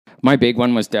My big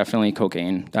one was definitely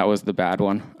cocaine. That was the bad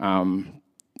one.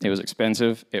 It was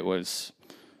expensive. It was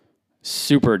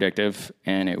super addictive,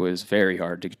 and it was very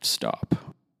hard to stop.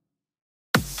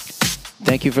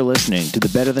 Thank you for listening to the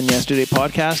Better Than Yesterday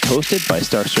podcast hosted by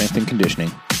Stark Strength and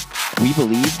Conditioning. We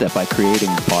believe that by creating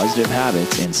positive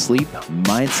habits in sleep,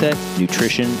 mindset,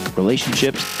 nutrition,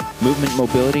 relationships, movement,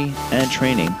 mobility, and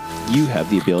training, you have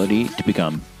the ability to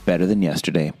become better than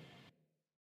yesterday.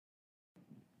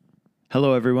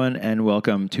 Hello, everyone, and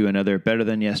welcome to another Better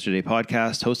Than Yesterday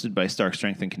podcast hosted by Stark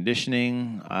Strength and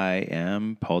Conditioning. I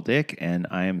am Paul Dick, and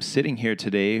I am sitting here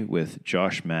today with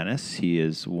Josh Manis. He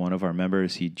is one of our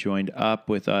members. He joined up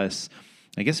with us,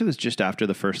 I guess it was just after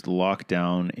the first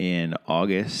lockdown in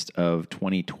August of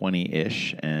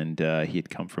 2020-ish, and he had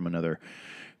come from another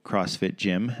CrossFit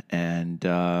gym, and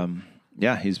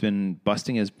he's been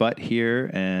busting his butt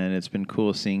here, and it's been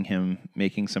cool seeing him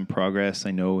making some progress.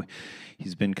 I know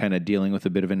he's been kind of dealing with a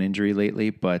bit of an injury lately,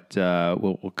 but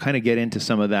we'll kind of get into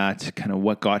some of that, kind of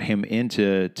what got him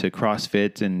into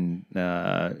CrossFit and,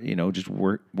 just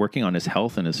working on his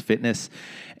health and his fitness.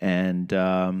 And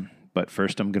but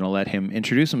first, I'm going to let him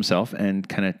introduce himself and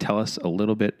kind of tell us a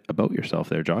little bit about yourself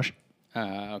there, Josh.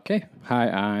 Okay. Hi,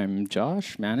 I'm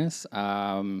Josh Manis.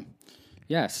 So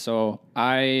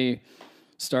I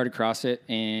started CrossFit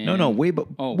in... way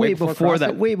before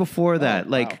that. Way before that.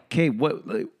 Okay, what...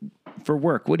 For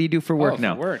work, what do you do for work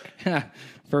now? For work,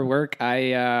 for work,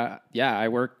 I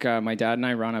work. My dad and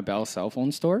I run a Bell cell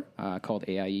phone store called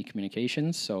AIE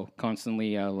Communications. So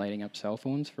constantly lighting up cell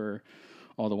phones for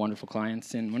all the wonderful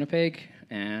clients in Winnipeg,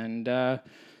 and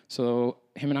so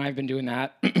him and I have been doing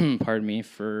that. Pardon me,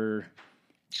 for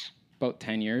about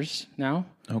 10 years now.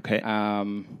 Okay.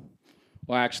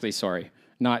 Well, actually, sorry,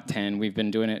 not 10. We've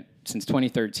been doing it since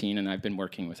 2013, and I've been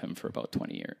working with him for about 10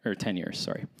 years.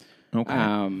 Sorry.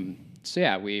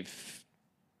 Okay. We've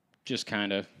just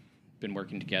kind of been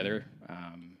working together,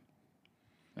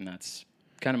 and that's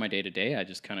kind of my day to day. I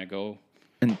just kind of go.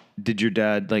 And did your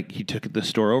dad, he took the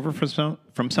store over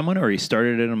from someone, or he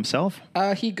started it himself?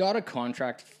 He got a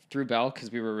contract through Bell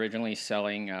because we were originally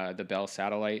selling the Bell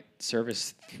satellite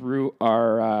service through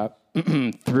our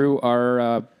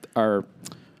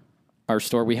our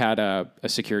store. We had a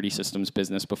security systems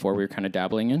business before we were kind of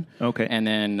dabbling in. Okay. And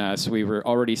then, so we were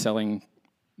already selling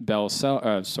Bell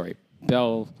satellite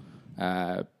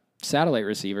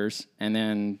receivers. And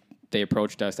then they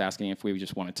approached us asking if we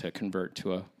just wanted to convert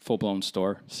to a full-blown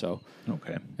store. So,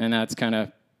 okay. And that's kind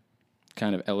of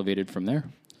elevated from there.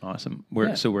 Awesome.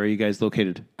 So where are you guys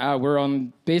located? We're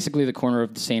on basically the corner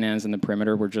of St. Anne's and the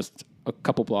Perimeter. We're just a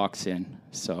couple blocks in.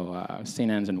 So,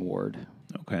 St. Anne's and Ward.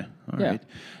 Okay. All right.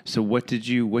 So what did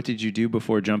you do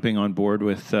before jumping on board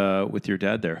with your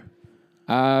dad there?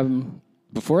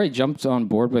 Before I jumped on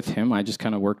board with him, I just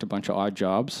kind of worked a bunch of odd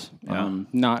jobs. Yeah.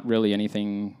 Not really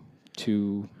anything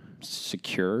too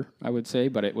secure, I would say,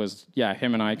 but it was,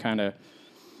 him and I kind of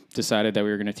decided that we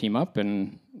were going to team up,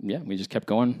 and we just kept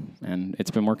going, and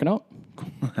it's been working out.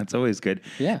 That's always good.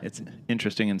 Yeah. It's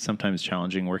interesting and sometimes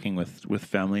challenging working with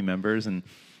family members, and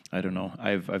I don't know.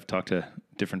 I've talked to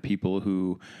different people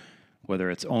who,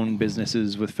 whether it's own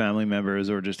businesses with family members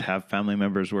or just have family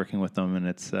members working with them, and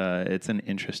it's an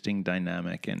interesting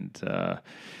dynamic. And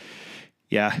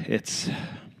it's,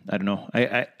 I don't know.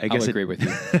 I guess I'll agree with you.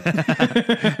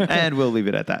 And we'll leave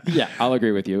it at that. Yeah, I'll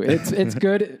agree with you. It's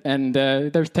good, and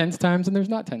there's tense times and there's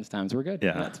not tense times. We're good.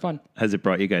 Yeah, it's fun. Has it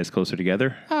brought you guys closer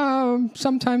together?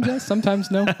 Sometimes yes,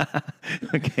 sometimes no.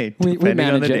 Okay, we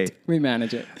manage it. We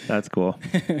manage it. That's cool.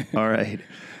 All right.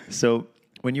 So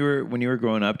when you were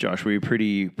growing up, Josh, were you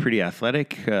pretty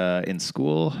athletic in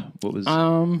school? What was?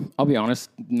 I'll be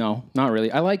honest. No, not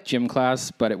really. I liked gym class,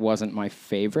 but it wasn't my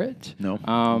favorite. No.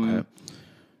 Okay.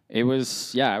 It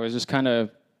was just kind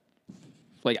of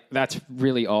that's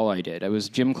really all I did. It was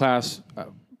gym class.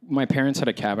 My parents had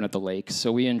a cabin at the lake,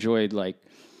 so we enjoyed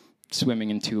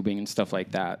swimming and tubing and stuff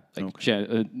like that.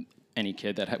 Any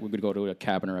kid that would go to a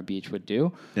cabin or a beach would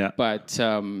do. Yeah. But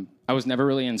I was never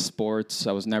really in sports.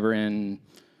 I was never in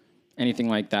anything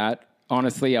like that.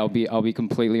 Honestly, I'll be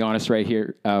completely honest right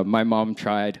here. My mom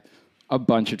tried a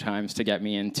bunch of times to get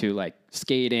me into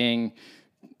skating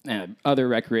and other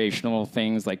recreational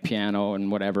things like piano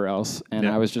and whatever else. And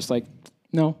I was just like,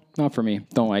 no, not for me.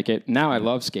 Don't like it. Now I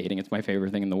love skating. It's my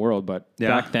favorite thing in the world. But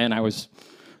back then I was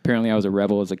a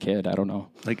rebel as a kid. I don't know.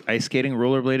 Like ice skating,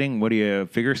 rollerblading? What are you,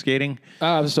 figure skating?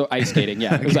 So ice skating.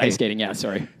 Yeah, it was ice skating. Yeah,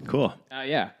 sorry. Cool.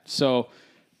 So,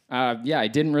 I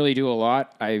didn't really do a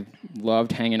lot. I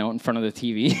loved hanging out in front of the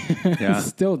TV. Yeah.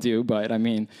 Still do, but I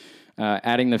mean,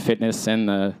 adding the fitness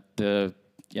and the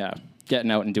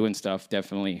getting out and doing stuff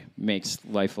definitely makes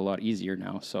life a lot easier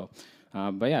now. So,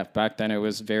 but yeah, back then it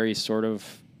was very sort of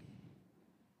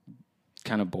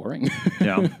kind of boring.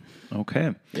 Yeah.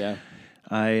 Okay. Yeah.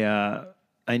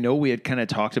 I know we had kind of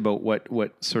talked about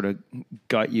what sort of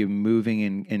got you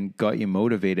moving and got you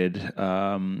motivated.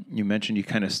 You mentioned you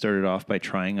kind of started off by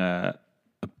trying a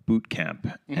boot camp.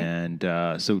 And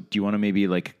so do you want to maybe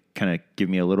like kind of give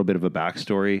me a little bit of a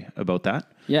backstory about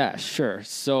that? Yeah, sure.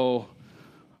 So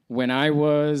when I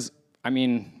was, I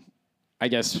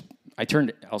guess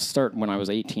I'll start when I was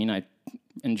 18. I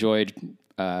enjoyed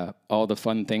all the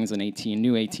fun things an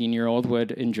new 18-year-old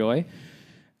would enjoy.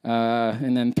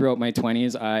 And then throughout my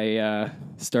 20s, I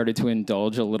started to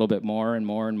indulge a little bit more and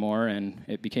more and more, and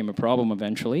it became a problem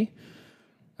eventually,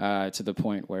 to the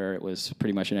point where it was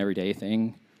pretty much an everyday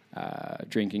thing.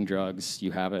 Drinking, drugs,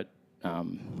 you have it.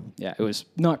 Yeah, it was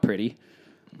not pretty.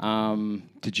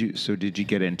 Did you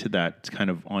get into that kind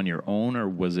of on your own, or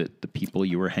was it the people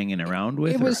you were hanging around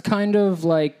with? It was kind of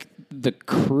like the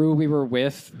crew we were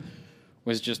with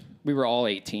we were all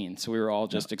 18, so we were all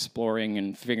just exploring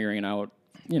and figuring it out,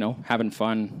 having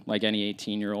fun like any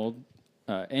 18-year-old,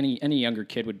 any younger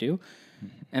kid would do.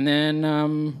 And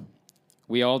then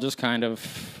we all just kind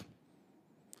of,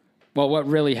 what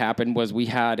really happened was we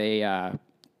had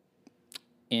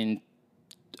in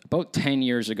about 10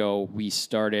 years ago,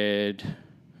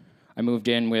 I moved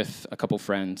in with a couple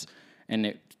friends, and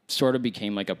it sort of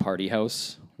became like a party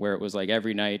house where it was like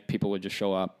every night people would just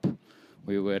show up.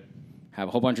 We would have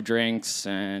a whole bunch of drinks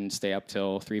and stay up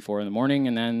till 3, 4 in the morning,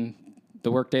 and then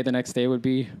the workday the next day would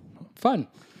be fun.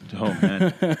 Oh,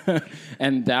 man.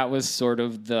 And that was sort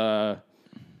of the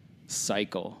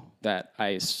cycle that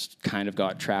I kind of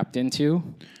got trapped into.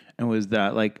 And was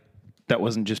that like, that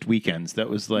wasn't just weekends? That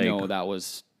was like... No, that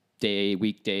was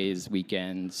weekdays,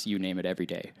 weekends, you name it, every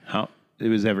day. It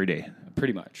was every day?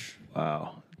 Pretty much.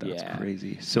 Wow, that's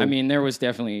crazy. So there was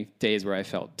definitely days where I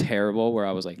felt terrible, where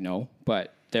I was like, no.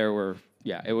 But there were,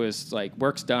 it was like,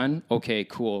 work's done. Okay,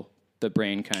 cool. The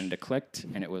brain kind of clicked,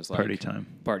 and it was like... Party time.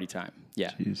 Party time,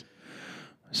 yeah. Jeez.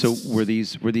 So were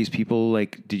these people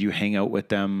like, did you hang out with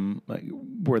them? Like,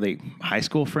 were they high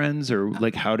school friends, or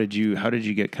like, how did you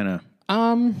get kind of...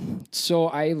 So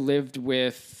I lived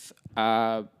with,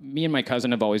 me and my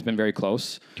cousin have always been very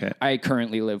close. Okay. I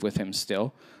currently live with him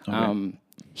still. Okay.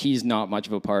 He's not much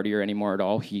of a partier anymore at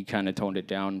all. He kind of toned it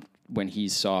down when he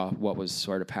saw what was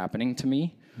sort of happening to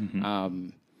me. Mm-hmm.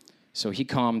 So he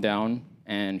calmed down,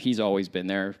 and he's always been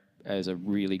there as a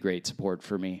really great support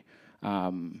for me.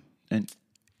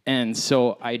 And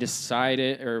so I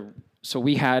decided,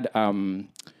 we had,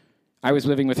 I was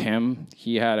living with him.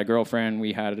 He had a girlfriend.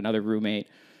 We had another roommate,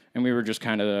 and we were just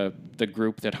kind of the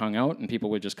group that hung out, and people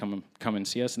would just come and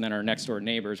see us. And then our next door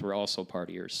neighbors were also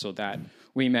partiers, so that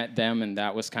we met them, and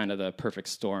that was kind of the perfect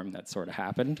storm that sort of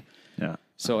happened. Yeah.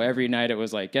 So every night it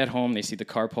was like, get home, they see the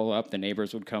car pull up, the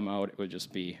neighbors would come out. It would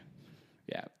just be,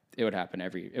 it would happen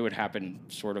it would happen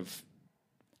sort of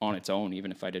on its own,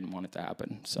 even if I didn't want it to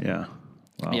happen. So yeah.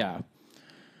 Wow. Yeah.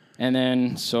 And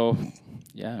then,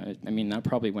 that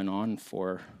probably went on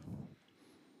I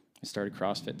started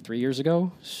CrossFit 3 years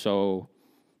ago. So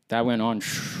that went on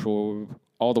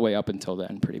all the way up until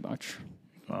then, pretty much.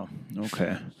 Wow.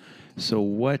 Okay. So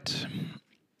what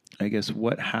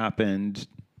happened?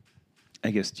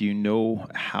 Do you know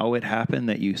how it happened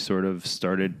that you sort of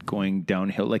started going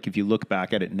downhill? Like, if you look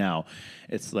back at it now,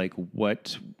 it's like,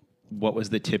 what was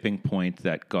the tipping point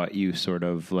that got you sort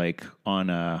of like on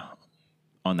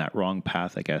that wrong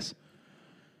path, I guess?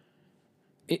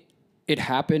 It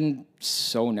happened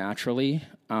so naturally.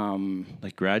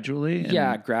 Like gradually?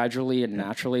 Gradually and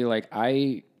naturally. Like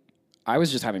I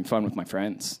was just having fun with my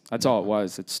friends. That's all it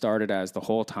was. It started as the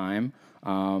whole time.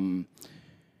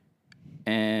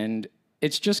 And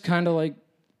it's just kind of like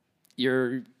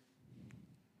you're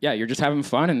just having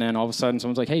fun, and then all of a sudden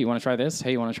someone's like, hey, you want to try this?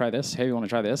 Hey, you want to try this? Hey, you want to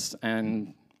try this?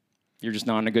 And you're just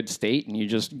not in a good state, and you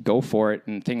just go for it,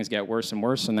 and things get worse and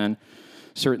worse, and then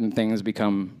certain things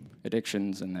become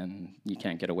addictions, and then you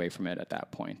can't get away from it at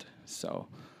that point. So,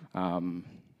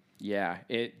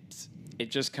 it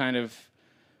just kind of,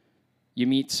 you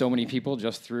meet so many people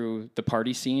just through the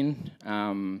party scene,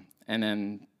 and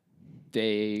then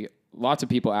lots of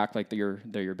people act like they're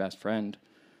your best friend,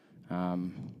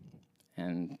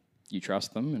 and you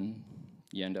trust them, and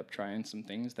you end up trying some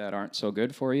things that aren't so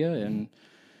good for you, and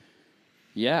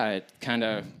it kind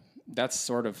of, that's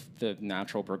sort of the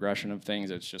natural progression of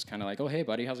things. It's just kind of like, oh, hey,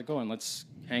 buddy, how's it going? Let's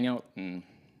hang out, and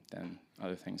then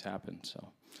other things happen. So,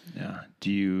 yeah.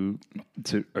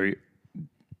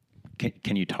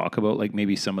 can you talk about like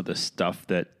maybe some of the stuff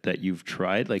that you've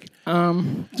tried? Like,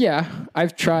 Yeah,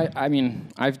 I've tried. I mean,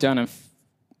 I've done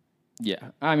yeah.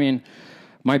 I mean,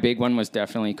 my big one was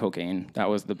definitely cocaine. That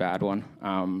was the bad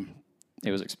one.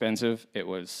 It was expensive. It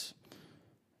was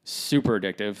super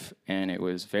addictive, and it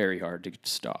was very hard to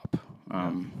stop.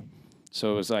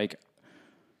 So it was like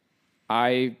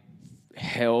I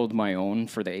held my own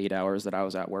for the 8 hours that I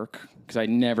was at work because I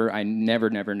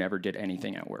never did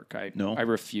anything at work. I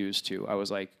refused to. I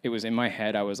was like, it was in my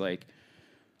head. I was like,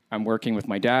 I'm working with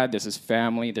my dad. This is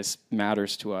family. This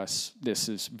matters to us. This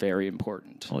is very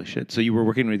important. Holy shit. So you were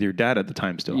working with your dad at the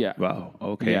time still? Yeah. Wow.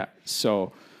 Okay. Yeah.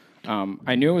 So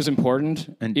I knew it was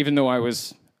important, and even though I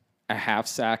was a half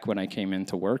sack when I came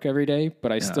into work every day,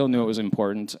 but I still knew it was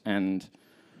important, and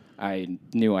I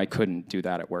knew I couldn't do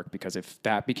that at work because if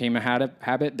that became a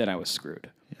habit, then I was screwed.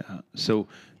 Yeah. So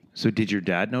did your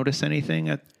dad notice anything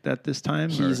at this time?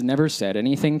 He's never said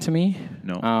anything to me.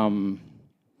 No.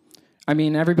 I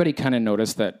mean, everybody kind of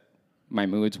noticed that my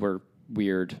moods were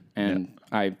weird and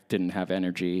I didn't have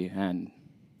energy, and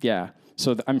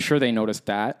so I'm sure they noticed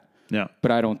that. Yeah.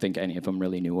 But I don't think any of them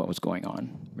really knew what was going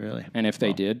on. Really? And if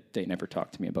they did, they never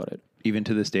talked to me about it. Even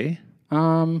to this day?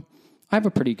 I have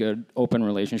a pretty good open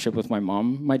relationship with my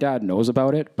mom. My dad knows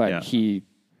about it, but he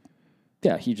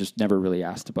just never really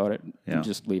asked about it. Yeah. And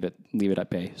just leave it at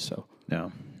bay. So Yeah.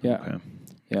 Okay.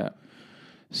 Yeah.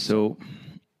 So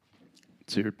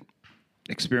you're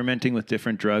experimenting with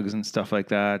different drugs and stuff like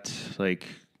that. Like,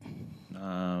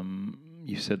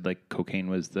 you said like cocaine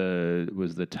was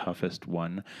the toughest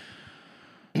one.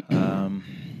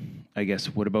 I guess.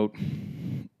 What about?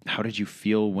 How did you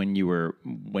feel when you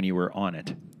were on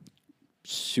it?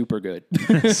 Super good.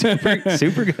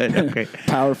 super good. Okay.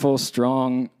 Powerful,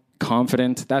 strong,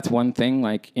 confident. That's one thing.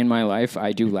 Like in my life,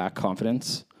 I do lack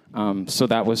confidence. So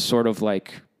that was sort of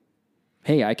like,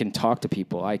 hey, I can talk to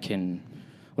people. I can,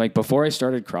 like before I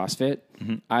started CrossFit,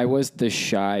 I was the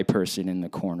shy person in the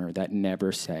corner that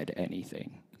never said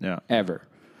anything. Yeah. Ever.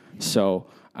 So,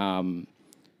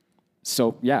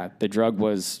 the drug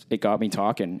it got me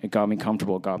talking. It got me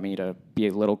comfortable. It got me to be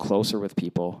a little closer with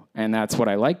people. And that's what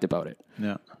I liked about it.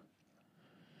 Yeah.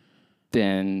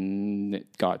 Then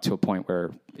it got to a point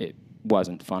where it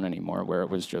wasn't fun anymore, where it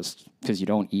was just because you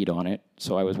don't eat on it.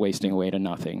 So I was wasting away to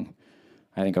nothing.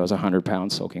 I think I was 100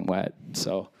 pounds soaking wet.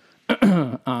 So,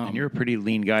 and you're a pretty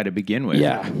lean guy to begin with.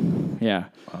 Yeah.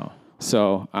 Wow.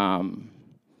 So,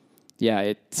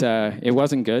 it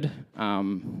wasn't good.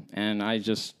 And I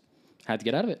just had to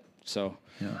get out of it. So,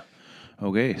 yeah.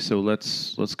 Okay. So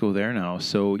let's go there now.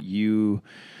 So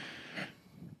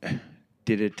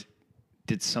did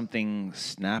something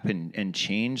snap and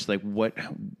change? Like what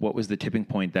was the tipping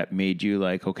point that made you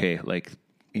like, okay, like,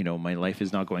 you know, my life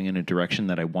is not going in a direction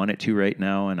that I want it to right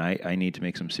now, and I need to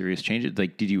make some serious changes.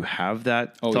 Like, did you have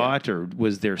that thought, or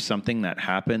was there something that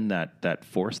happened that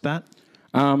forced that?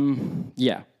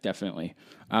 Yeah, definitely.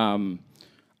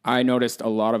 I noticed a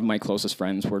lot of my closest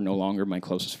friends were no longer my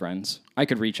closest friends. I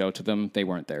could reach out to them. They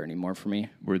weren't there anymore for me.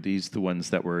 Were these the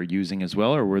ones that were using as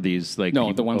well, or were these like...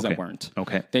 No, the ones that weren't.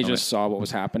 Okay. They just saw what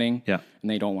was happening, and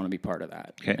they don't want to be part of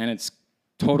that. Okay. And it's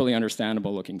totally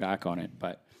understandable looking back on it,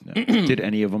 but... Did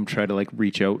any of them try to like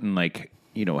reach out and like,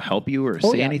 you know, help you or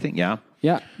say anything? Yeah.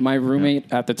 Yeah. My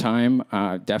roommate at the time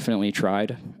definitely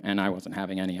tried, and I wasn't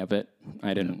having any of it.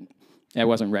 I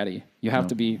wasn't ready. You have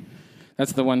to be...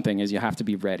 That's the one thing, is you have to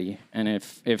be ready. And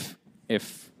if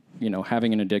you know,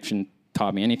 having an addiction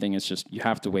taught me anything, it's just you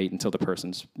have to wait until the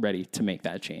person's ready to make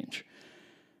that change.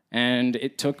 And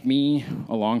it took me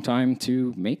a long time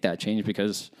to make that change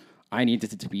because I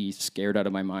needed to be scared out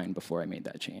of my mind before I made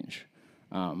that change.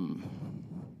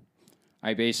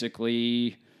 I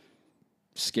basically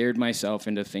scared myself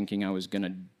into thinking I was going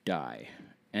to die.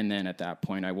 And then at that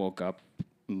point, I woke up,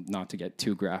 not to get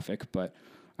too graphic, but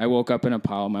I woke up in a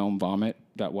pile of my own vomit.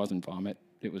 That wasn't vomit.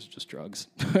 It was just drugs.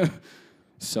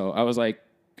 So I was like,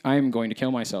 I'm going to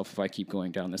kill myself if I keep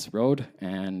going down this road,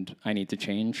 and I need to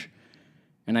change.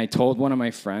 And I told one of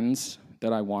my friends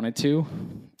that I wanted to,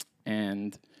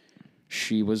 and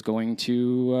she was going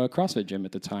to a CrossFit gym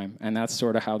at the time. And that's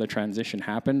sort of how the transition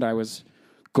happened. I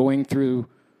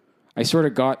sort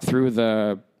of got through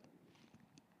the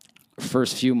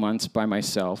first few months by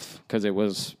myself because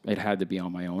it had to be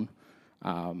on my own.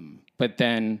 But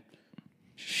then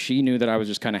she knew that I was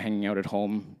just kind of hanging out at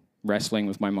home, wrestling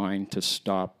with my mind to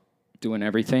stop doing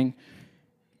everything.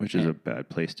 Which is a bad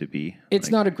place to be. It's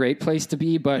not a great place to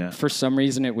be, but for some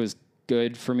reason it was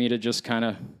good for me to just kind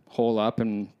of hole up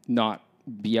and not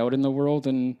be out in the world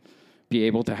and be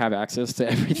able to have access to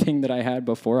everything that I had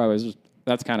before. I was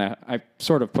that's kind of, I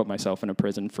sort of put myself in a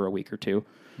prison for a week or two,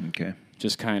 Okay.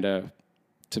 just kind of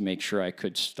to make sure I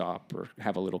could stop or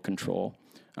have a little control.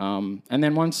 And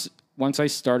then once I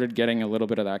started getting a little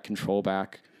bit of that control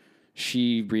back,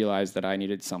 she realized that I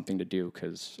needed something to do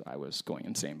because I was going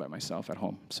insane by myself at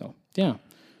home. So, yeah.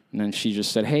 And then she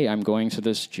just said, hey, I'm going to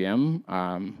this gym.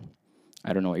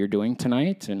 I don't know what you're doing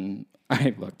tonight. And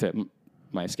I looked at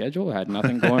my schedule. I had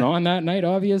nothing going on that night,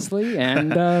 obviously.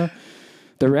 And the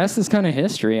rest is kind of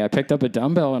history. I picked up a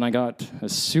dumbbell and I got a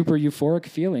super euphoric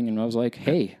feeling. And I was like,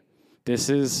 hey, this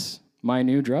is my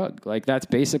new drug. Like, that's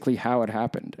basically how it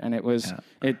happened. And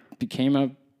it became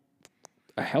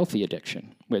a healthy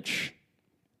addiction, which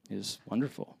is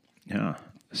wonderful. Yeah.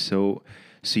 So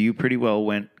you pretty well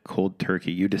went cold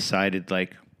turkey. You decided,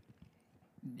 like,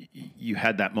 you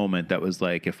had that moment that was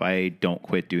like, if I don't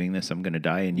quit doing this, I'm going to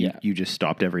die. And you just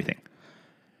stopped everything.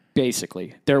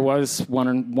 Basically, there was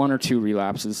one or two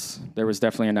relapses. There was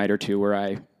definitely a night or two where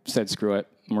I said, screw it,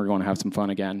 and we're going to have some fun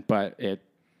again. But it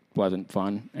wasn't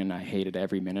fun, and I hated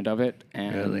every minute of it.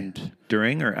 And really?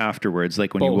 During or afterwards,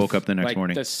 like when you woke up the next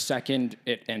morning? The second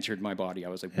it entered my body, I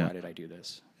was like, why did I do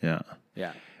this? Yeah.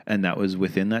 Yeah. And that was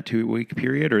within that 2-week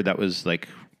period, or that was like...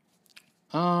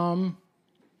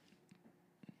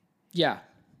 Yeah,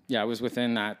 it was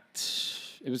within that.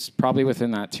 It was probably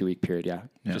within that 2-week period. Yeah,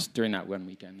 just during that one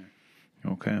weekend there.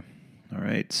 Okay, all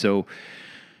right. So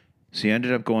you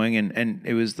ended up going, and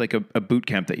it was like a boot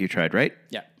camp that you tried, right?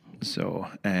 Yeah. So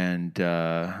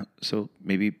so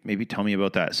maybe tell me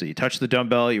about that. So you touched the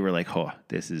dumbbell. You were like, oh,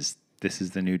 this is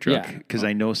the new drug. Because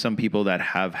I know some people that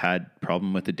have had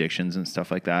problem with addictions and stuff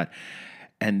like that,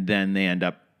 and then they end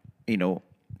up,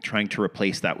 trying to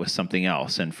replace that with something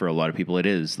else. And for a lot of people, it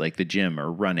is like the gym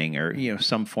or running or,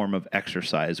 some form of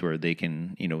exercise where they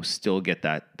can, still get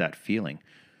that feeling.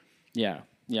 Yeah.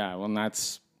 Yeah. Well,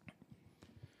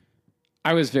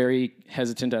 I was very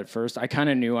hesitant at first. I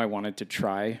kind of knew I wanted to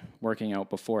try working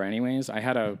out before anyways. I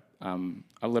had a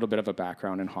little bit of a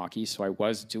background in hockey. So I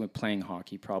was playing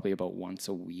hockey probably about once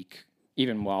a week,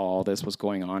 even while all this was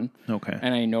going on. Okay.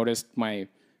 And I noticed my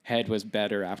head was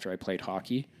better after I played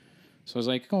hockey. So I was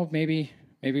like, oh, maybe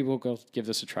we'll go give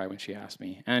this a try when she asked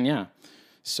me. And yeah,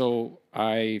 so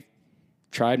I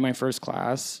tried my first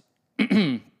class.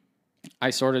 I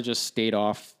sort of just stayed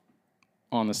off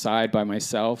on the side by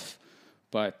myself.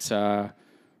 But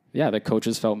the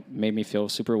coaches made me feel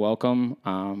super welcome.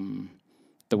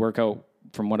 The workout,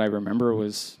 from what I remember,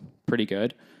 was pretty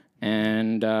good.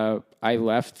 And I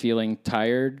left feeling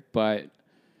tired, but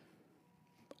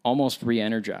almost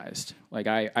re-energized. Like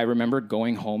I remember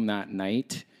going home that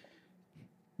night,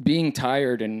 being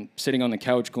tired and sitting on the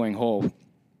couch going, oh,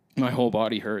 my whole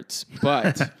body hurts.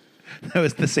 But that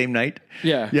was the same night?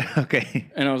 Yeah. Yeah,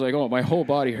 okay. And I was like, oh, my whole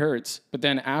body hurts. But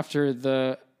then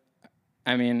after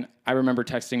I remember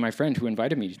texting my friend who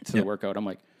invited me to the workout. I'm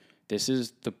like, this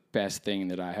is the best thing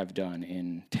that I have done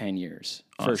in 10 years,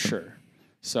 for sure.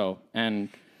 So, and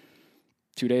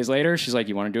 2 days later, she's like,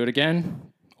 you want to do it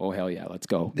again? Oh, hell yeah, let's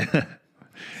go.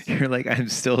 You're like, I'm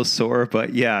still sore,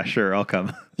 but yeah, sure, I'll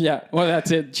come. Yeah, well,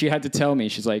 that's it. She had to tell me.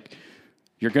 She's like,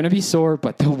 you're going to be sore,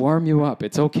 but they'll warm you up.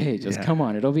 It's okay. Just come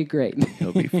on. It'll be great.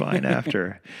 It'll be fine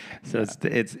after. So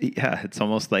it's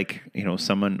almost like,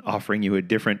 someone offering you a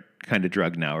different kind of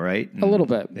drug now, right? A little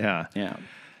bit. Yeah. Yeah.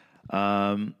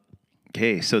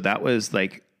 Okay, so that was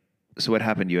like... So what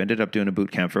happened? You ended up doing a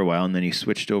boot camp for a while, and then you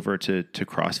switched over to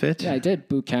CrossFit? Yeah, I did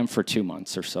boot camp for 2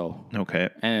 months or so. Okay.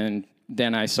 And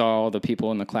then I saw all the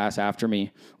people in the class after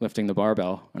me lifting the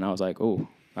barbell, and I was like, oh,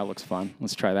 that looks fun.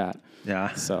 Let's try that.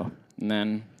 Yeah. So, and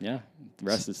then, the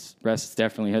rest is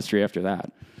definitely history after that.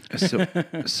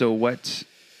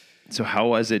 So how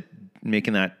was it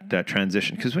making that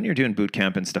transition? Because when you're doing boot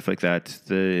camp and stuff like that,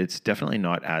 it's definitely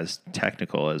not as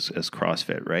technical as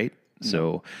CrossFit, right? No.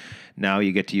 So now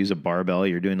you get to use a barbell,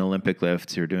 you're doing Olympic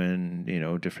lifts, you're doing,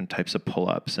 different types of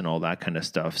pull-ups and all that kind of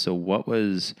stuff. So what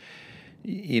was,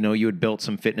 you had built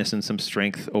some fitness and some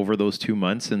strength over those 2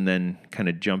 months and then kind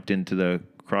of jumped into the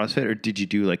CrossFit, or did you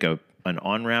do like an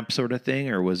on-ramp sort of thing?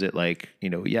 Or was it like,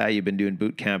 you've been doing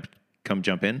boot camp, come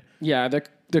jump in? Yeah.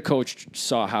 The coach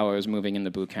saw how I was moving in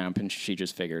the boot camp and she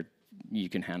just figured you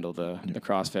can handle the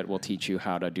CrossFit. We'll teach you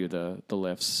how to do the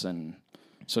lifts. And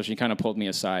so she kind of pulled me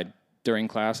aside during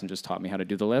class and just taught me how to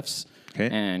do the lifts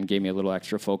and gave me a little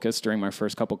extra focus during my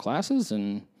first couple classes.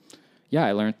 And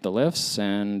I learned the lifts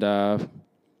and I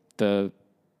don't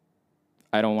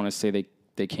want to say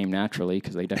they came naturally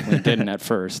because they definitely didn't at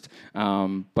first.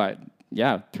 But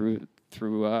through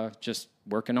just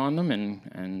working on them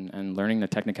and learning the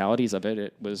technicalities of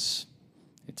it,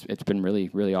 it's been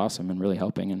really, really awesome and really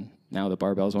helping. And now the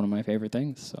barbell is one of my favorite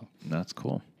things. So That's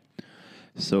cool.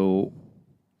 So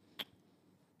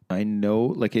I know,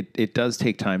 like, it does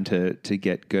take time to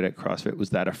get good at CrossFit. Was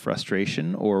that a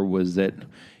frustration, or was it,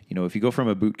 if you go from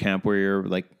a boot camp where you're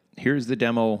like, here's the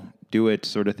demo, do it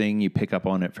sort of thing, you pick up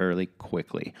on it fairly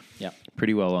quickly,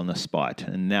 pretty well on the spot.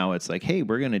 And now it's like, hey,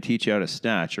 we're going to teach you how to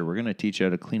snatch, or we're going to teach you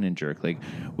how to clean and jerk. Like,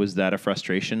 was that a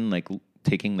frustration, like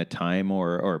taking the time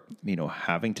or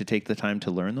having to take the time to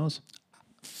learn those?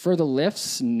 For the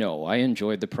lifts, no. I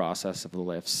enjoyed the process of the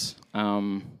lifts.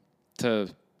 Because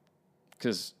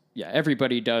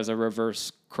everybody does a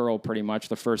reverse curl pretty much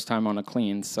the first time on a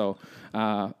clean. So,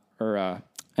 and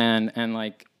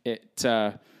like it,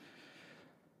 So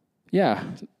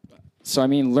I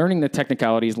mean, learning the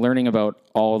technicalities, learning about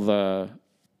all the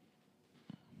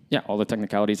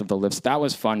technicalities of the lifts, that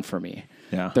was fun for me.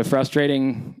 Yeah. The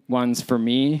frustrating ones for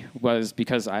me was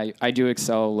because I do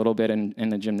excel a little bit in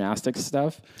the gymnastics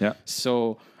stuff. Yeah.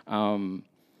 So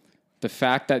the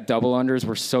fact that double unders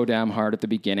were so damn hard at the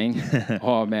beginning,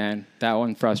 oh man, that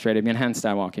one frustrated me. And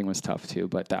handstand walking was tough too,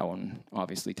 but that one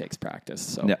obviously takes practice.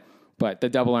 So, but the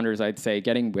double unders, I'd say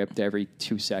getting whipped every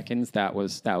 2 seconds, that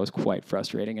was quite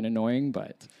frustrating and annoying.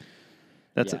 But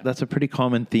that's a pretty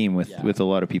common theme with a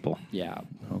lot of people. Yeah.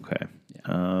 Okay.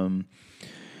 Yeah.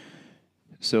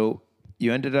 So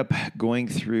you ended up going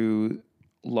through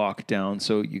lockdown.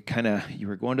 So you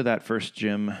were going to that first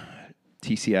gym,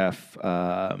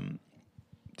 TCF,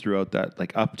 throughout that,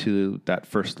 like up to that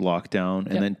first lockdown.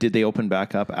 And then did they open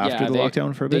back up after the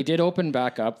lockdown for a bit? They did open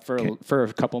back up for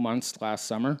a couple months last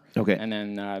summer. Okay. And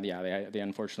then, they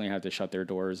unfortunately had to shut their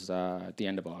doors at the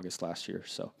end of August last year.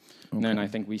 So, and then I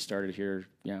think we started here,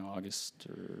 August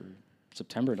or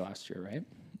September last year, right?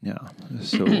 Yeah.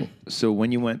 So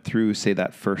when you went through, say,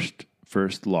 that first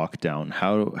lockdown,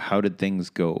 how did things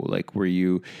go? Like,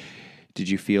 did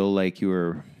you feel like you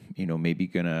were, maybe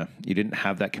you didn't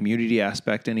have that community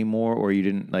aspect anymore, or you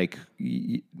didn't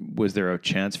was there a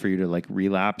chance for you to like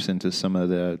relapse into some of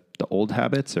the old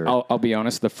habits? Or I'll be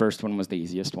honest, the first one was the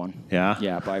easiest one. Yeah.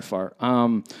 Yeah, by far.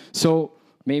 So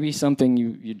maybe something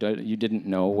you didn't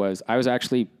know was I was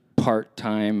actually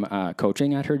part-time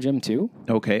coaching at her gym too.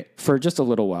 Okay. For just a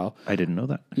little while. I didn't know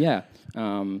that. Yeah.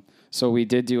 So we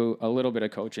did do a little bit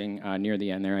of coaching near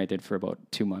the end there. I did for about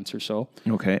 2 months or so.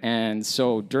 Okay. And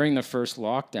so during the first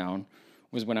lockdown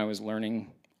was when I was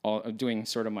doing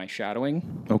sort of my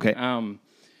shadowing. Okay.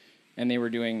 And they were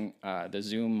doing the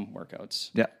Zoom workouts.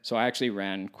 Yeah. So I actually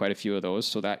ran quite a few of those.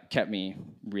 So that kept me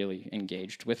really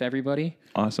engaged with everybody.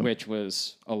 Awesome. Which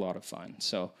was a lot of fun.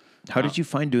 So how did you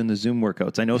find doing the Zoom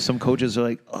workouts? I know some coaches are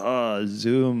like,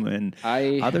 Zoom, and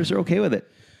others are okay with it.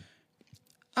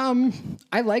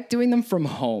 I like doing them from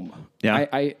home. Yeah.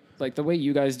 I like the way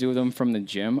you guys do them from the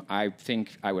gym. I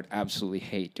think I would absolutely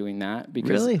hate doing that because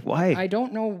really? Why? I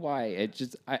don't know why.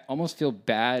 I almost feel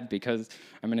bad because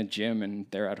I'm in a gym and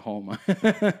they're at home.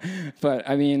 But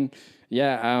I mean,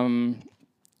 it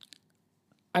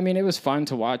was fun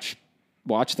to watch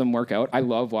them work out. I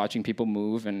love watching people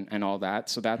move and all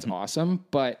that. So that's awesome.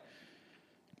 But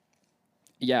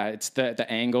yeah, it's the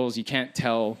angles. You can't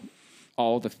tell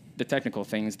all the technical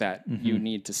things that you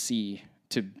need to see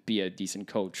to be a decent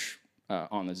coach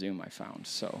on the Zoom, I found.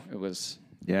 So it was...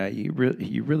 Yeah, you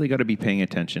really got to be paying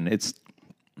attention.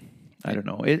 I don't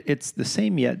know. It's the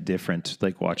same yet different,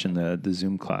 like watching the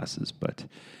Zoom classes, but...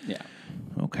 Yeah.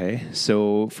 Okay.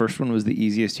 So first one was the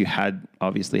easiest. You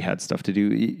obviously had stuff to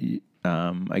do.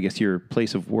 I guess your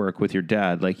place of work with your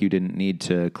dad, like you didn't need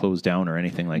to close down or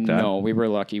anything like that. No, we were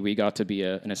lucky. We got to be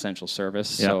an essential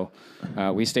service. Yeah.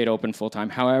 So we stayed open full time.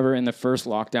 However, in the first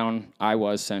lockdown, I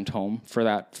was sent home for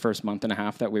that first month and a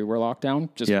half that we were locked down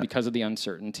just because of the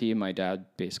uncertainty. My dad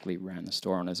basically ran the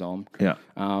store on his own. Yeah.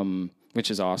 Which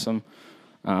is awesome.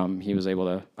 I was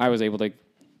able to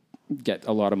get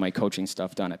a lot of my coaching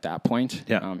stuff done at that point.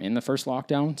 Yeah. In the first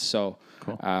lockdown. So,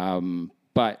 cool.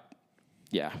 But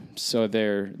yeah, so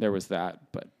there was that,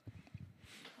 but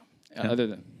other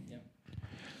than,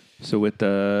 So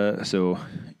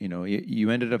you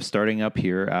ended up starting up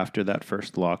here after that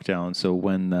first lockdown. So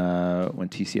when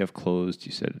TCF closed,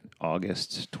 you said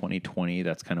August 2020,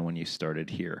 that's kind of when you started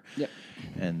here. Yep.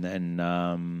 And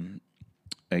then,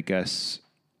 I guess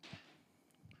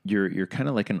you're kind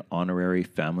of like an honorary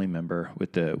family member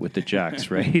with the Jacks,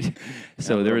 right?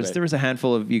 So there was a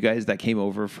handful of you guys that came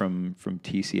over from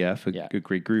TCF, a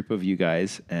great group of you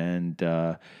guys, and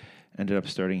ended up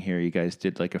starting here. You guys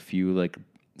did like a few like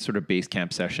sort of base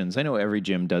camp sessions. I know every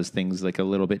gym does things like a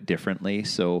little bit differently,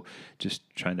 so just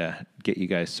trying to get you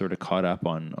guys sort of caught up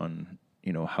on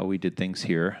how we did things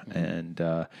here, and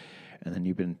and then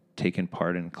you've been taking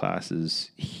part in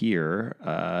classes here.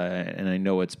 And I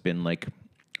know it's been like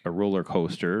a roller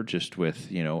coaster just with,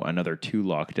 another 2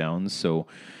 lockdowns. So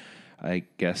I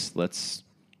guess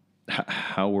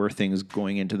how were things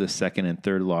going into the second and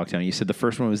third lockdown? You said the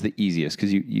first one was the easiest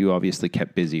because you obviously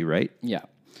kept busy, right? Yeah.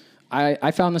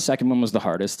 I found the second one was the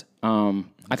hardest.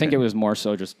 I think it was more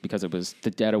so just because it was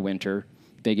the dead of winter.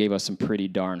 They gave us some pretty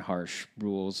darn harsh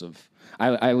rules of...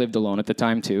 I lived alone at the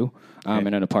time, too,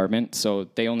 in an apartment. So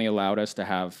they only allowed us to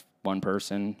have one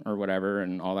person or whatever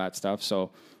and all that stuff.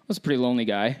 So I was a pretty lonely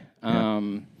guy.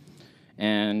 The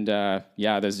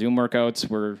Zoom workouts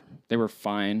were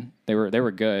fine. They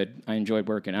were good. I enjoyed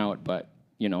working out, but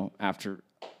after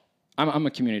I'm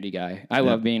a community guy. I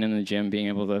love being in the gym, being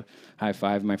able to high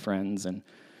five my friends and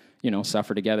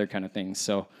suffer together kind of thing.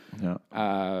 So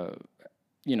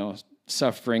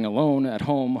suffering alone at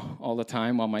home all the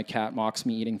time while my cat mocks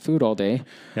me eating food all day.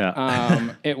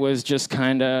 It was just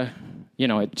kind of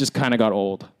it just kind of got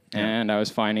old, and I was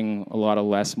finding a lot of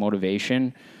less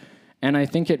motivation. And I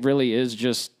think it really is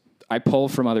just, I pull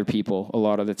from other people a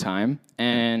lot of the time.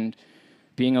 And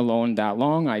being alone that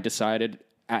long, I decided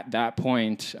at that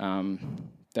point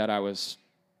that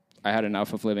I had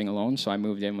enough of living alone. So I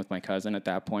moved in with my cousin at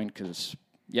that point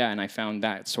and I found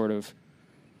that sort of,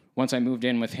 once I moved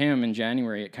in with him in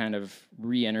January, it kind of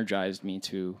re-energized me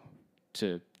to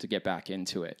get back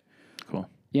into it. Cool.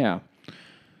 Yeah.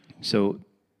 So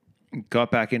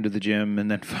got back into the gym, and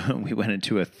then we went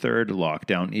into a third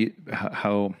lockdown.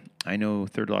 How I know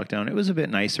third lockdown, it was a bit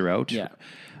nicer out. Yeah.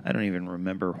 I don't even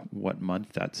remember what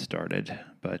month that started,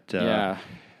 but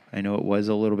I know it was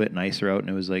a little bit nicer out, and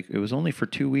it was only for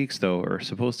 2 weeks though, or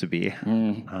supposed to be.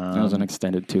 That was an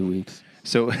extended 2 weeks.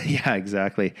 So yeah,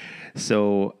 exactly.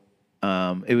 So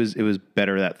it was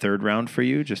better that third round for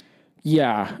you. Just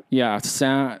Sam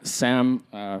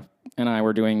and I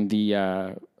were doing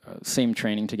the same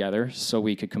training together, so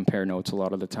we could compare notes a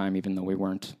lot of the time, even though we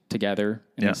weren't together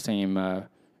in the same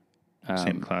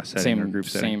class setting or group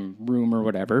setting, same room or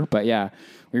whatever. But yeah,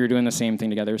 we were doing the same thing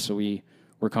together, so we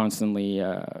were constantly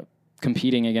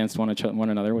competing against one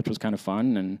another, which was kind of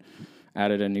fun and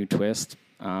added a new twist.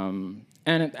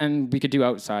 And we could do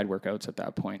outside workouts at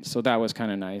that point, so that was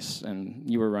kind of nice. And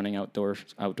you were running outdoor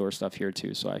stuff here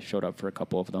too, so I showed up for a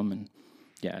couple of them, and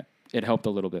yeah, it helped a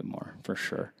little bit more for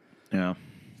sure. Yeah.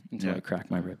 Until I cracked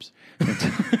my ribs.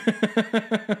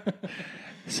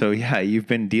 So yeah, you've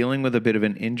been dealing with a bit of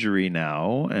an injury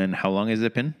now, and how long has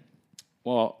it been?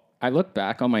 Well, I look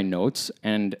back on my notes,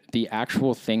 and the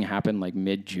actual thing happened like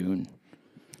mid-June.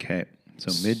 Okay,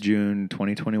 so mid-June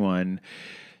 2021.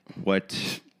 What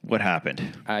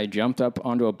happened? I jumped up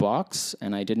onto a box,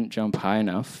 and I didn't jump high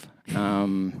enough.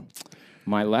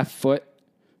 My left foot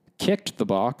kicked the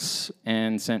box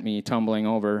and sent me tumbling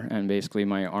over, and basically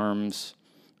my arms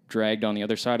dragged on the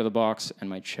other side of the box, and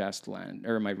my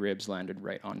my ribs landed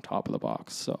right on top of the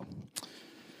box. So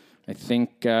I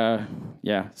think,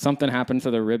 something happened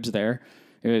to the ribs there.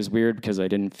 It was weird because I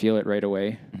didn't feel it right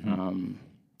away. Mm-hmm.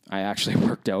 I actually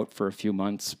worked out for a few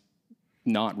months,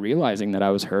 not realizing that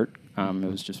I was hurt.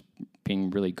 It was just being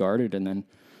really guarded, and then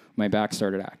my back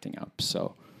started acting up.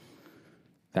 So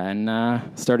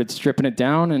then started stripping it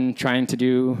down and tried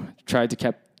to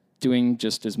keep doing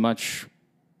just as much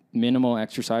minimal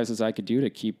exercise as I could do to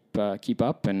keep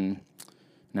up, and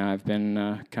now I've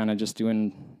been kind of just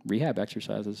doing rehab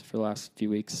exercises for the last few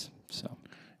weeks. So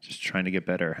just trying to get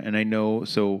better. And I know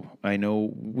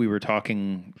we were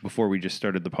talking before we just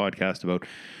started the podcast about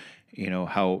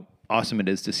how awesome it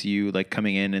is to see you like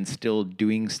coming in and still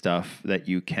doing stuff that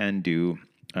you can do.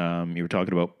 You were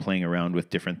talking about playing around with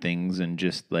different things and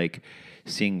just like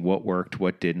seeing what worked,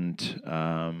 what didn't,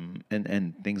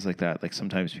 and things like that. Like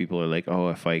sometimes people are like, oh,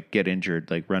 if I get injured,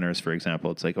 like runners, for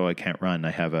example, it's like, oh, I can't run. I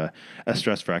have a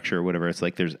stress fracture or whatever. It's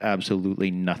like, there's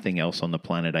absolutely nothing else on the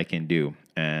planet I can do.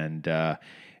 And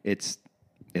it's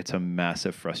a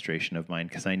massive frustration of mine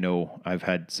because I know I've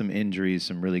had some injuries,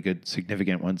 some really good,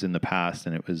 significant ones in the past.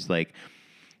 And it was like,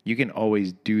 you can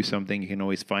always do something. You can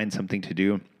always find something to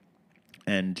do.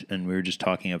 And we were just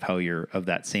talking of how you're of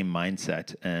that same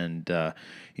mindset, and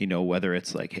whether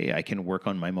it's like, hey, I can work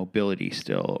on my mobility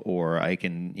still, or I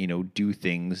can do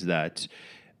things that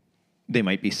they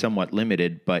might be somewhat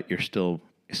limited, but you're still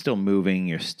moving.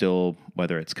 You're still,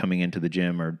 whether it's coming into the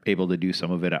gym or able to do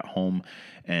some of it at home,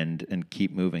 and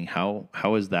keep moving. How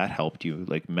has that helped you,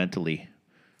 like mentally?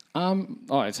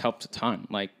 It's helped a ton.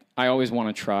 Like I always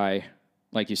want to try.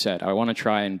 Like you said, I want to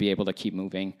try and be able to keep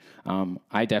moving.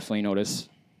 I definitely notice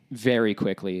very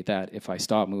quickly that if I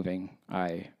stop moving,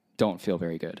 I don't feel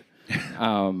very good.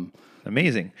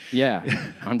 Amazing. Yeah.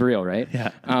 Unreal, right?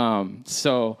 Yeah.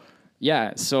 So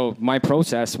Yeah, so my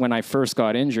process when I first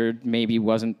got injured maybe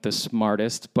wasn't the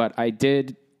smartest, but I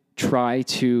did try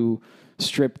to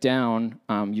strip down,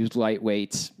 use light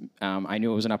weights. I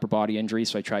knew it was an upper body injury,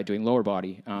 so I tried doing lower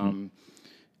body.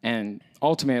 And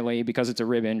ultimately, because it's a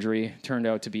rib injury, turned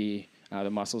out to be the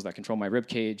muscles that control my rib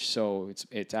cage, so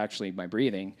it's actually my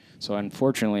breathing. So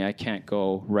unfortunately, I can't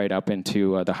go right up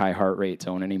into the high heart rate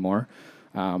zone anymore.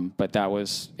 But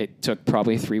it took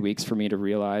probably 3 weeks for me to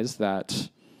realize that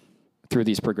through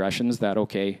these progressions that,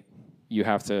 okay, you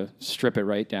have to strip it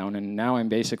right down. And now I'm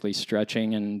basically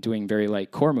stretching and doing very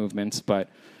light core movements, but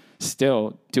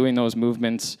still doing those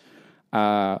movements.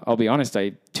 I'll be honest,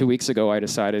 2 weeks ago, I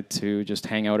decided to just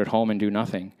hang out at home and do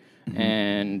nothing. Mm-hmm.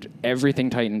 And everything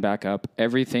tightened back up.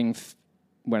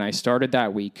 When I started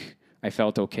that week, I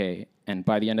felt okay. And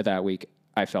by the end of that week,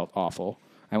 I felt awful.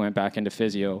 I went back into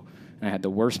physio and I had the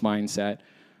worst mindset.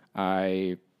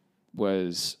 I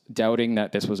was doubting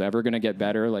that this was ever going to get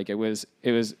better. Like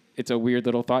it's a weird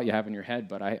little thought you have in your head,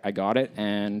 but I got it.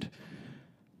 And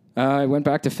I went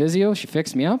back to physio. She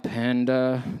fixed me up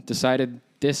and decided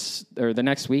the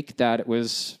next week that it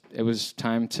was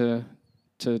time to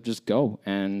just go.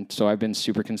 And so I've been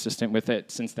super consistent with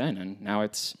it since then. And now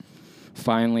it's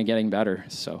finally getting better.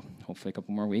 So hopefully a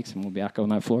couple more weeks and we'll be back on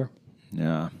that floor.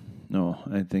 Yeah. No,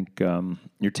 I think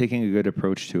you're taking a good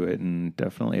approach to it, and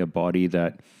definitely a body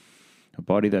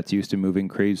that's used to moving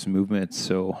craves movements.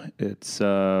 So it's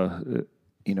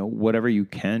whatever you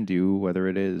can do, whether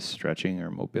it is stretching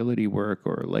or mobility work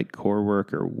or light core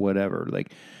work or whatever.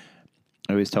 Like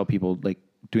I always tell people, like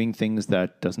doing things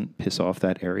that doesn't piss off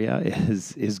that area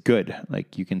is good.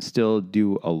 Like you can still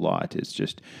do a lot. It's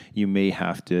just you may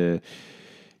have to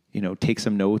take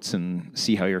some notes and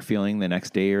see how you're feeling the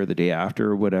next day or the day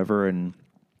after or whatever. And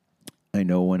I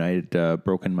know when I had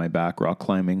broken my back rock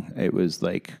climbing, it was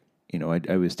like,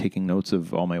 I was taking notes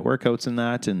of all my workouts and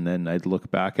that, and then I'd look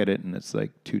back at it and it's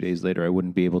like 2 days later, I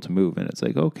wouldn't be able to move. And it's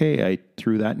like, okay, I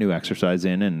threw that new exercise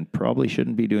in and probably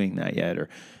shouldn't be doing that yet. Or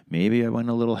maybe I went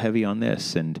a little heavy on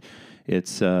this. And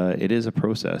it is a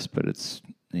process, but it's,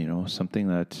 something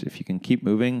that if you can keep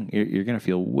moving, you're going to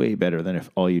feel way better than if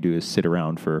all you do is sit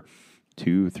around for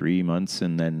 2-3 months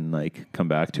and then like come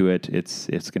back to it. It's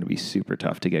going to be super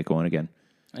tough to get going again.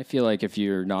 I feel like if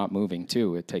you're not moving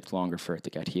too, it takes longer for it to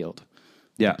get healed.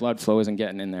 Yeah. The blood flow isn't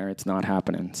getting in there. It's not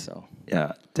happening. So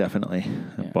yeah, definitely.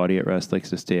 Yeah. Body at rest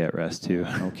likes to stay at rest too.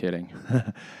 No kidding.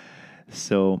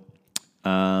 So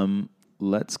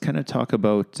let's kind of talk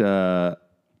about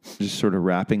just sort of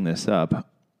wrapping this up.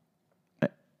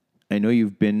 I know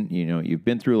you've been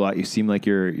through a lot. You seem like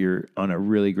you're on a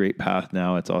really great path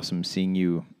now. It's awesome seeing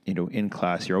you, in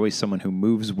class. You're always someone who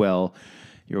moves well.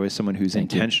 You're always someone who's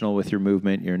intentional with your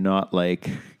movement. You're not like,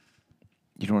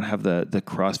 you don't have the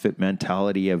CrossFit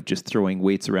mentality of just throwing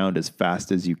weights around as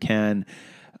fast as you can.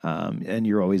 And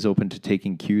you're always open to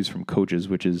taking cues from coaches,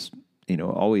 which is,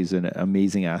 always an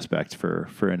amazing aspect for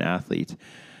an athlete.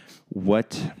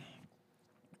 What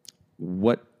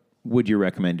would your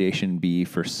recommendation be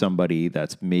for somebody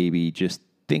that's maybe just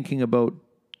thinking about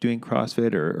doing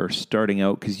CrossFit or starting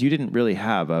out? Because you didn't really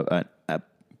have a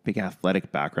big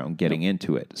athletic background getting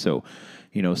into it. So,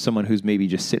 someone who's maybe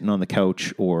just sitting on the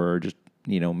couch or just,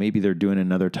 maybe they're doing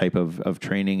another type of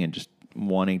training and just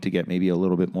wanting to get maybe a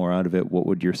little bit more out of it. What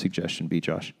would your suggestion be,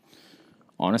 Josh?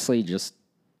 Honestly, just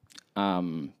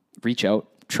reach out,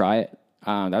 try it.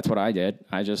 That's what I did.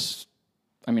 I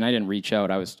didn't reach out.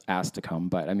 I was asked to come,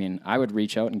 but I would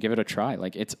reach out and give it a try.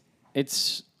 Like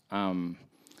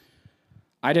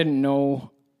I didn't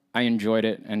know I enjoyed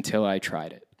it until I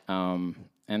tried it.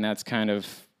 And that's kind of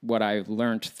what I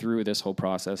learned through this whole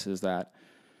process is that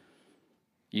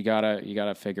you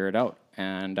gotta figure it out.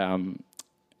 And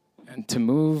to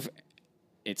move,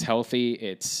 it's healthy.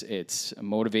 It's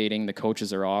motivating. The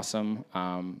coaches are awesome.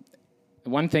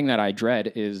 One thing that I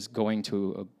dread is going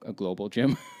to a global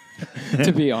gym,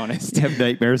 to be honest. You have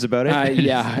nightmares about it?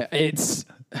 Yeah, it's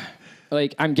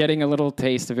like I'm getting a little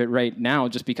taste of it right now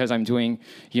just because I'm doing,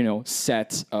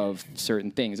 sets of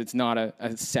certain things. It's not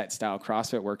a set style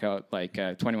CrossFit workout like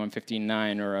a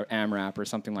 21-15-9 or an AMRAP or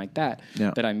something like that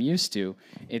that I'm used to.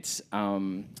 It's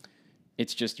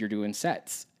just you're doing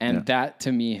sets. And that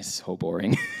to me is so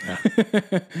boring. Yeah.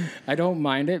 I don't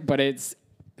mind it, but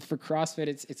for CrossFit,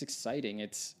 it's exciting.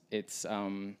 It's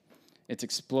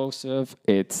explosive.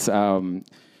 And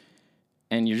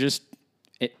you're just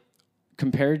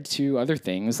compared to other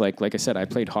things. Like I said, I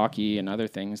played hockey and other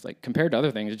things. Like compared to other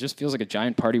things, it just feels like a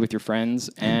giant party with your friends,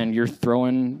 and you're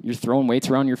throwing weights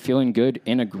around. You're feeling good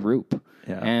in a group,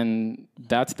 and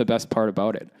that's the best part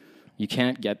about it. you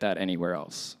can't get that anywhere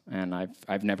else. And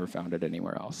I've never found it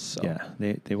anywhere else. So. Yeah,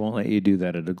 they won't let you do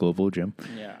that at a global gym.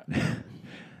 Yeah.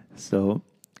 So,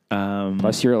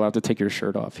 plus you're allowed to take your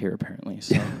shirt off here apparently.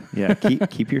 So yeah,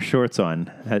 keep your shorts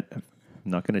on. I'm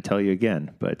not going to tell you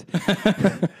again, but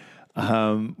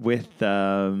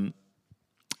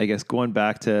I guess going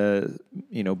back to,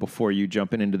 before you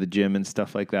jumping into the gym and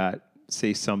stuff like that,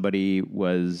 say somebody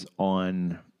was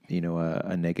on,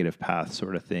 a negative path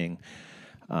sort of thing.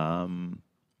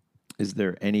 Is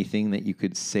there anything that you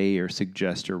could say or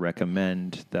suggest or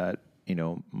recommend that,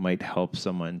 might help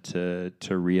someone to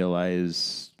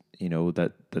realize,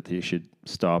 that they should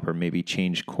stop or maybe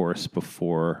change course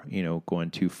before, going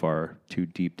too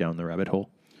deep down the rabbit hole?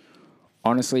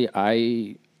 Honestly,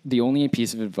 the only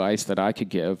piece of advice that I could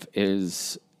give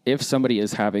is if somebody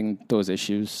is having those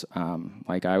issues,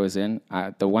 like I was in,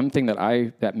 the one thing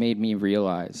that made me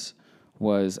realize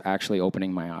was actually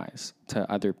opening my eyes to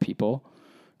other people,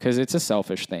 because it's a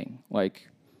selfish thing. Like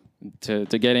to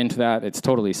get into that, it's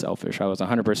totally selfish. I was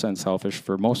 100% selfish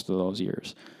for most of those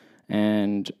years.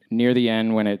 And near the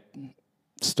end, when it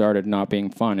started not being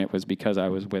fun, it was because I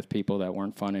was with people that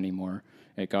weren't fun anymore.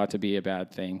 It got to be a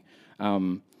bad thing.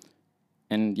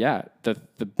 And yeah,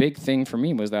 the big thing for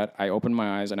me was that I opened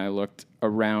my eyes and I looked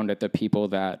around at the people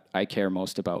that I care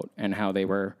most about and how they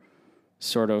were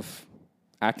sort of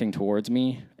acting towards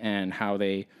me and how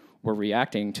they were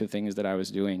reacting to things that I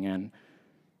was doing. And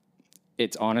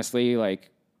it's honestly like,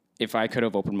 if I could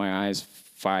have opened my eyes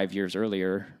 5 years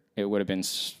earlier, it would have been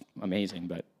amazing.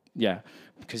 But yeah,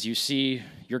 because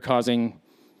you're causing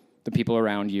the people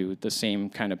around you the same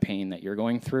kind of pain that you're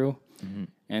going through. Mm-hmm.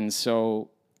 And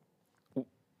so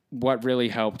what really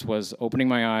helped was opening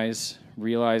my eyes,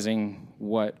 realizing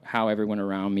how everyone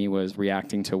around me was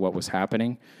reacting to what was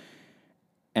happening,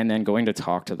 and then going to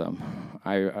talk to them.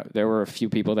 There were a few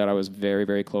people that I was very,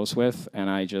 very close with, and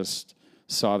I just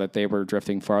saw that they were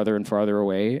drifting farther and farther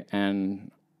away,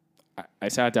 and I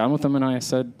sat down with them and I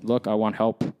said, look, I want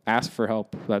help. Ask for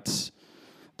help. That's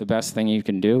the best thing you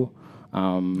can do.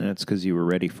 That's because you were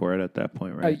ready for it at that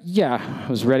point, right? Yeah, I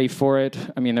was ready for it.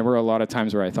 I mean, there were a lot of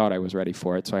times where I thought I was ready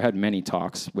for it, so I had many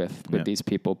talks with these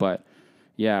people. But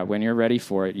yeah, when you're ready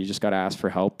for it, you just got to ask for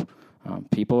help.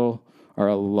 People are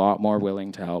a lot more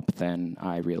willing to help than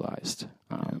I realized.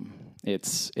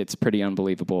 It's pretty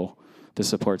unbelievable, the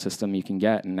support system you can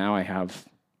get. And now I have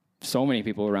so many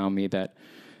people around me that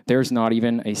there's not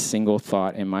even a single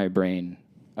thought in my brain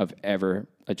of ever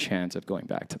a chance of going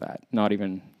back to that. Not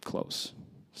even close.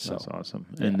 So that's awesome.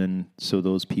 Yeah. And then, so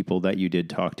those people that you did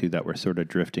talk to that were sort of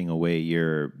drifting away,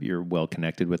 you're well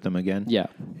connected with them again? Yeah.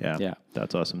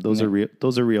 That's awesome. Those are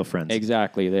real friends.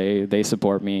 Exactly. They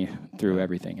support me through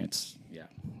everything. It's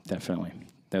definitely.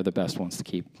 They're the best ones to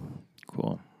keep.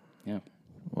 Cool. Yeah.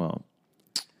 Well,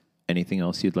 anything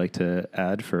else you'd like to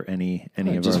add for any of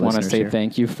our listeners? I just want to say here?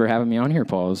 Thank you for having me on here,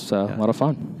 Paul. It was a lot of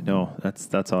fun. No,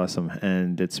 that's awesome,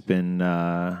 and it's been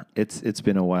it's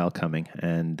been a while coming,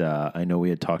 and I know we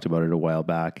had talked about it a while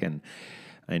back, and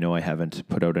I know I haven't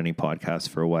put out any podcasts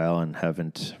for a while, and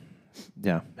haven't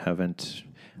I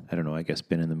don't know, I guess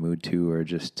been in the mood to, or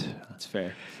just that's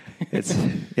fair. It's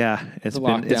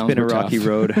been a rocky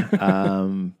road.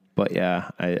 But yeah,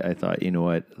 I thought, you know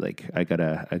what, like I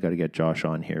gotta get Josh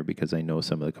on here because I know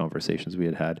some of the conversations we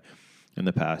had in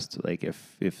the past. Like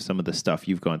if some of the stuff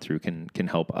you've gone through can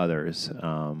help others.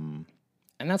 And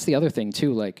that's the other thing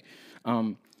too. Like,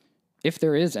 if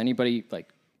there is anybody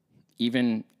like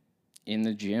even in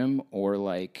the gym or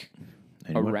like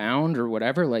around or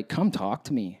whatever, like come talk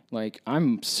to me. Like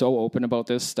I'm so open about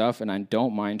this stuff and I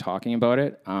don't mind talking about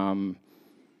it.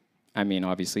 I mean,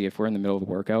 obviously, if we're in the middle of the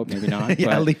workout, maybe not.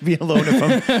 Yeah, leave me alone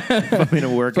if I'm in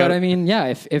a workout. But I mean,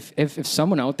 yeah, if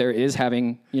someone out there is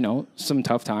having, some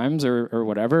tough times or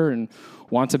whatever and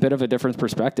wants a bit of a different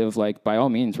perspective, like by all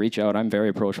means, reach out. I'm very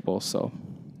approachable. So,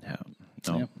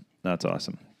 That's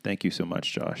awesome. Thank you so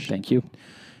much, Josh. Thank you.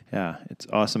 Yeah, it's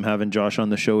awesome having Josh on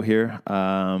the show here.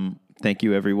 Thank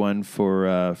you, everyone,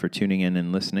 for tuning in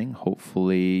and listening.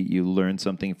 Hopefully, you learned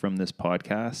something from this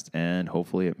podcast, and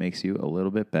hopefully, it makes you a little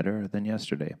bit better than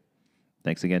yesterday.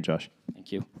 Thanks again, Josh.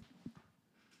 Thank you.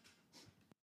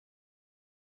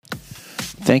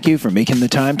 Thank you for making the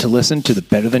time to listen to the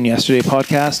Better Than Yesterday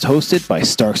podcast hosted by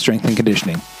Stark Strength and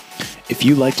Conditioning. If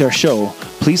you liked our show,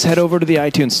 please head over to the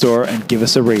iTunes store and give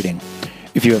us a rating.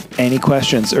 If you have any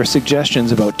questions or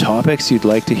suggestions about topics you'd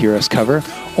like to hear us cover,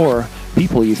 or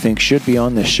people you think should be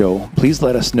on this show, please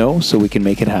let us know so we can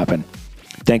make it happen.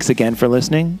 Thanks again for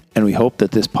listening, and we hope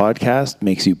that this podcast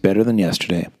makes you better than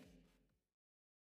yesterday.